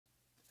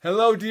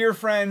Hello dear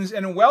friends,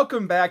 and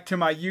welcome back to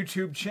my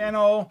YouTube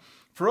channel.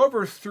 For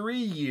over 3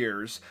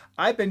 years,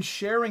 I've been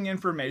sharing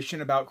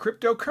information about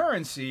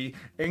cryptocurrency,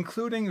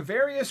 including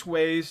various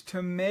ways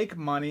to make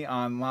money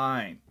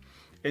online.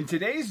 In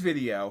today's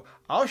video,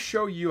 I'll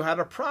show you how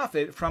to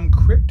profit from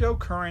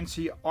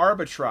cryptocurrency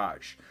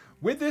arbitrage.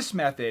 With this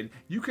method,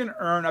 you can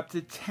earn up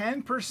to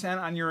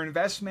 10% on your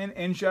investment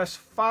in just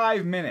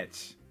 5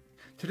 minutes.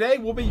 Today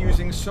we'll be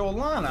using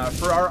Solana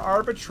for our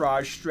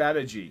arbitrage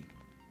strategy.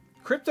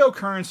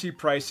 Cryptocurrency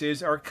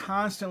prices are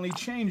constantly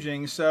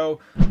changing,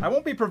 so I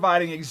won't be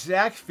providing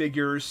exact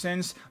figures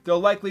since they'll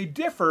likely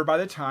differ by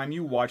the time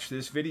you watch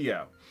this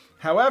video.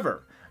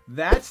 However,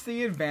 that's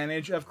the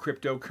advantage of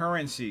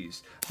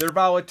cryptocurrencies. Their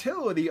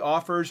volatility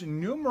offers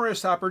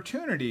numerous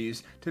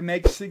opportunities to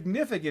make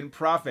significant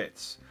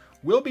profits.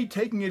 We'll be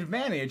taking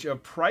advantage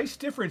of price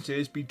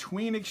differences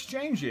between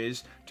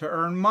exchanges to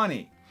earn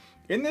money.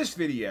 In this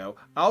video,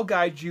 I'll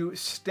guide you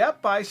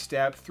step by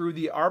step through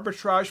the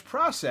arbitrage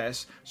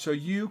process so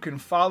you can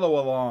follow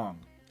along.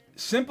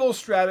 Simple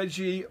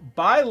strategy: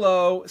 buy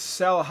low,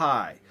 sell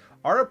high.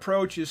 Our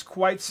approach is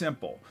quite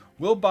simple.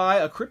 We'll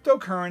buy a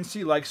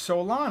cryptocurrency like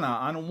Solana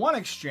on one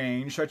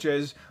exchange such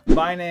as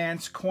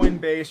Binance,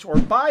 Coinbase, or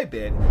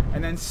Bybit,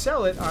 and then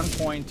sell it on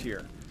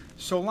CoinTier.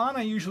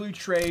 Solana usually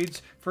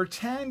trades for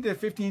 10 to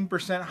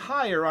 15%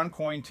 higher on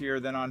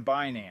CoinTier than on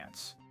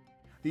Binance.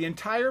 The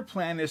entire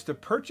plan is to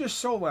purchase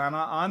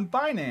Solana on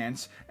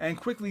Binance and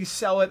quickly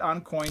sell it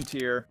on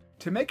CoinTier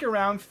to make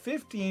around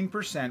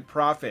 15%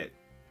 profit.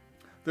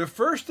 The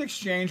first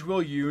exchange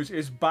we'll use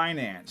is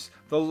Binance,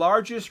 the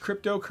largest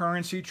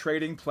cryptocurrency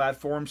trading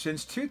platform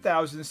since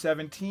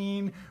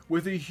 2017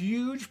 with a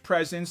huge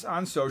presence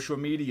on social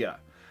media.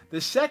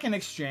 The second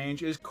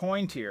exchange is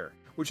CoinTier,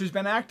 which has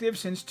been active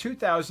since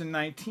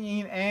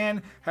 2019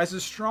 and has a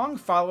strong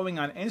following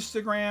on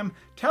Instagram,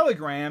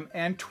 Telegram,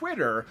 and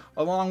Twitter,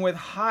 along with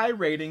high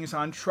ratings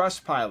on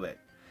Trustpilot.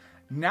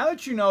 Now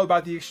that you know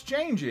about the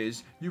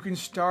exchanges, you can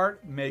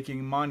start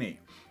making money.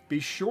 Be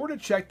sure to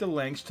check the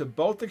links to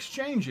both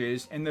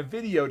exchanges in the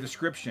video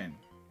description.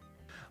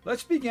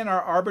 Let's begin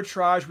our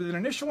arbitrage with an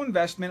initial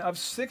investment of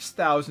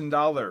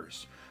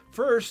 $6,000.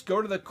 First,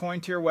 go to the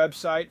CoinTier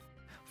website,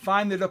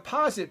 find the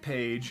deposit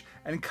page,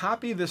 and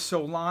copy the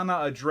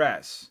Solana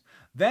address.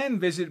 Then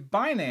visit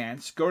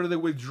Binance, go to the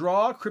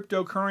Withdrawal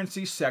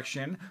cryptocurrency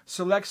section,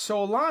 select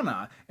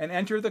Solana, and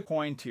enter the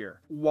CoinTier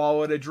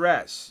wallet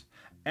address.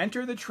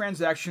 Enter the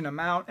transaction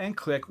amount and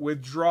click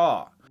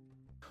Withdraw.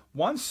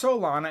 Once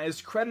Solana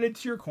is credited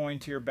to your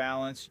CoinTier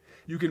balance,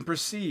 you can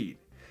proceed.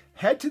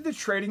 Head to the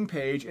trading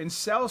page and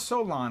sell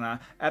Solana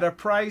at a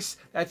price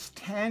that's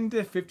 10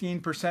 to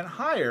 15%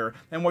 higher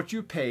than what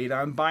you paid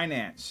on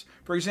Binance.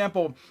 For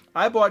example,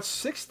 I bought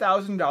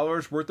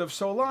 $6,000 worth of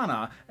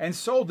Solana and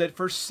sold it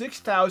for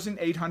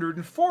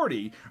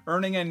 $6,840,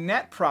 earning a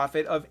net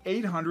profit of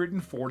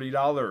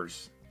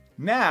 $840.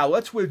 Now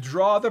let's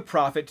withdraw the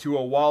profit to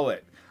a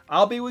wallet.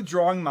 I'll be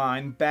withdrawing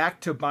mine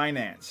back to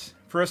Binance.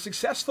 For a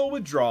successful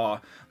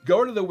withdrawal,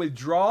 go to the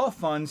Withdrawal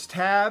Funds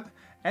tab,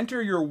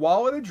 enter your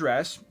wallet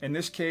address, in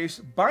this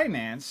case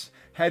Binance,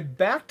 head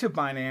back to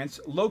Binance,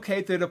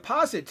 locate the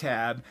Deposit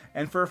tab,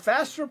 and for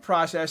faster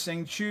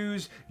processing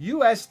choose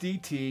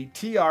USDT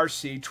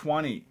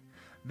TRC20.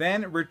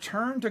 Then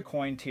return to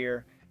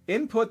CoinTier,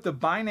 input the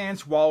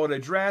Binance wallet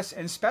address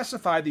and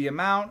specify the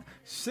amount,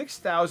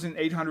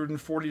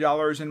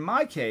 $6,840 in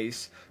my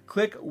case,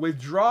 click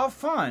Withdraw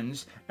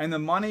Funds, and the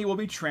money will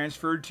be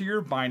transferred to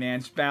your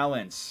Binance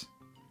balance.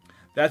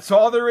 That's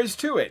all there is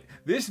to it.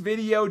 This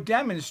video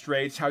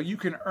demonstrates how you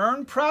can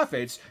earn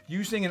profits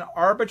using an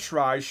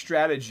arbitrage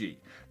strategy.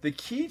 The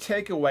key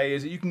takeaway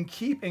is that you can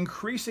keep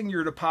increasing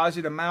your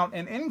deposit amount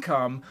and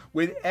income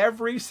with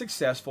every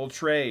successful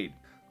trade.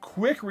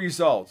 Quick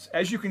results.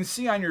 As you can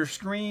see on your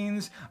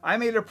screens, I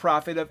made a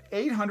profit of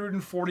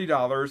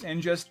 $840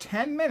 in just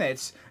 10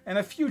 minutes and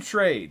a few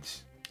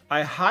trades.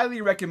 I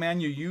highly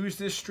recommend you use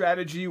this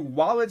strategy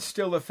while it's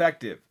still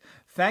effective.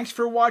 Thanks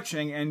for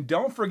watching, and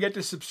don't forget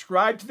to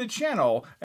subscribe to the channel